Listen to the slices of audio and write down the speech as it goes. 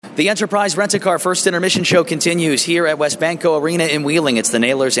The Enterprise Rent-A-Car First Intermission show continues here at Westbanco Arena in Wheeling. It's the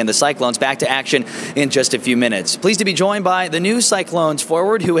Nailers and the Cyclones back to action in just a few minutes. Pleased to be joined by the new Cyclones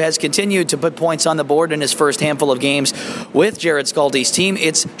forward who has continued to put points on the board in his first handful of games with Jared Scaldi's team.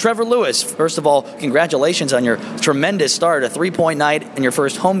 It's Trevor Lewis. First of all, congratulations on your tremendous start, a 3-point night in your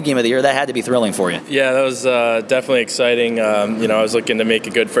first home game of the year. That had to be thrilling for you. Yeah, that was definitely exciting. I was looking to make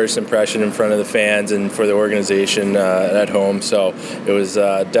a good first impression in front of the fans and for the organization at home, so it was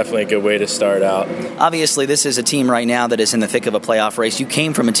definitely a good way to start out. Obviously, this is a team right now that is in the thick of a playoff race. You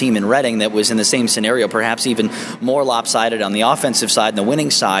came from a team in Reading that was in the same scenario, perhaps even more lopsided on the offensive side and the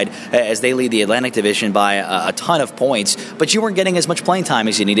winning side, as they lead the Atlantic Division by a ton of points. But you weren't getting as much playing time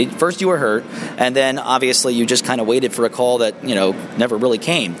as you needed. First, you were hurt, and then obviously you just kind of waited for a call that never really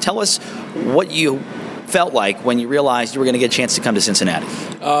came. Tell us what you felt like when you realized you were going to get a chance to come to Cincinnati.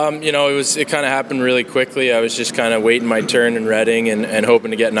 It kind of happened really quickly. I was just kind of waiting my turn in Reading and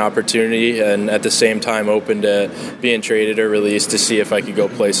hoping to get an opportunity, and at the same time open to being traded or released to see if I could go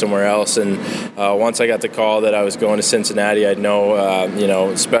play somewhere else. And once I got the call that I was going to Cincinnati, I'd know,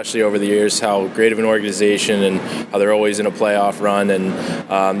 especially over the years, how great of an organization and how they're always in a playoff run. And,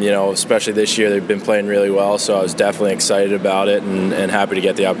 especially this year, they've been playing really well. So I was definitely excited about it and happy to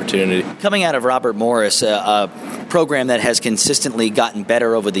get the opportunity. Coming out of Robert Morris, a program that has consistently gotten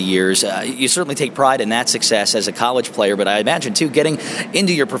better over the years. You certainly take pride in that success as a college player, but I imagine, too, getting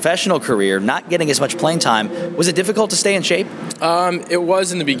into your professional career, not getting as much playing time, was it difficult to stay in shape? It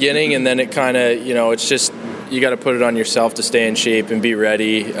was in the beginning, and then it kind of, it's just you got to put it on yourself to stay in shape and be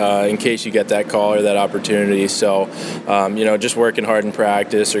ready in case you get that call or that opportunity. So, just working hard in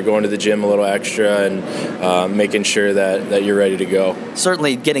practice or going to the gym a little extra and making sure that you're ready to go.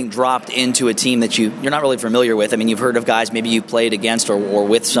 Certainly getting dropped into a team that you're not really familiar with. I mean, you've heard of guys maybe you played against or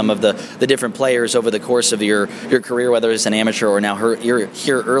with some of the different players over the course of your career, whether it's an amateur or now you're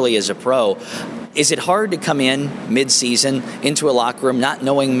here early as a pro. Is it hard to come in mid-season into a locker room not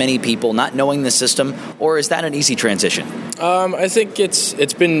knowing many people, not knowing the system, or is that an easy transition? I think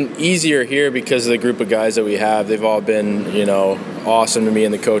it's been easier here because of the group of guys that we have. They've all been, awesome to me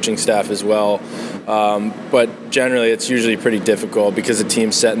and the coaching staff as well. But generally it's usually pretty difficult because the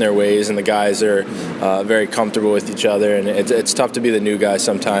team's set in their ways and the guys are very comfortable with each other, and it's tough to be the new guy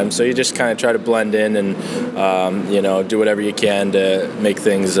sometimes. So you just kind of try to blend in and, do whatever you can to make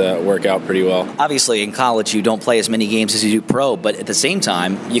things work out pretty well. Obviously, in college, you don't play as many games as you do pro, but at the same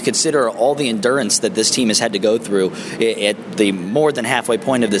time, you consider all the endurance that this team has had to go through at the more than halfway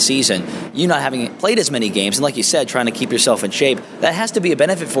point of the season. You not having played as many games, and like you said, trying to keep yourself in shape, that has to be a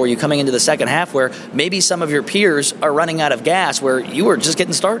benefit for you coming into the second half where maybe some of your peers are running out of gas where you were just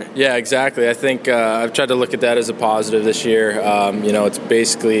getting started. Yeah, exactly. I think I've tried to look at that as a positive this year. It's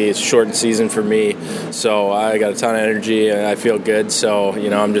basically a shortened season for me, so I got a ton of energy and I feel good, so,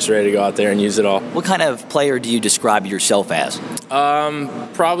 I'm just ready to go out there and use it all. What kind of player do you describe yourself as?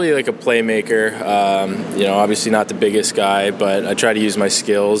 Probably like a playmaker. Obviously not the biggest guy, but I try to use my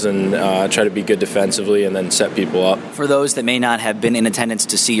skills and try to be good defensively and then set people up. For those that may not have been in attendance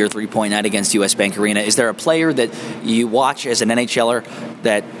to see your 3-point night against US Bank Arena, is there a player that you watch as an NHLer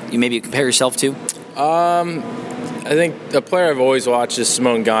that you maybe compare yourself to? I think a player I've always watched is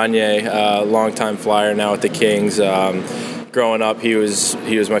Simone Gagne, longtime Flyer now with the Kings. Growing up, he was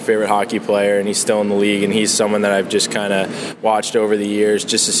my favorite hockey player, and he's still in the league, and he's someone that I've just kind of watched over the years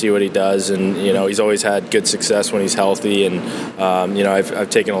just to see what he does, and he's always had good success when he's healthy, and I've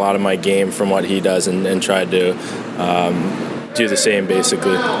taken a lot of my game from what he does and tried to do the same,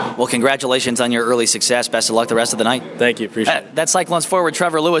 basically. Well, congratulations on your early success. Best of luck the rest of the night. Thank you. Appreciate it. That's Cyclones forward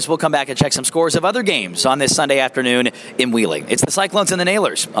Trevor Lewis. We'll come back and check some scores of other games on this Sunday afternoon in Wheeling. It's the Cyclones and the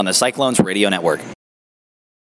Nailers on the Cyclones Radio Network.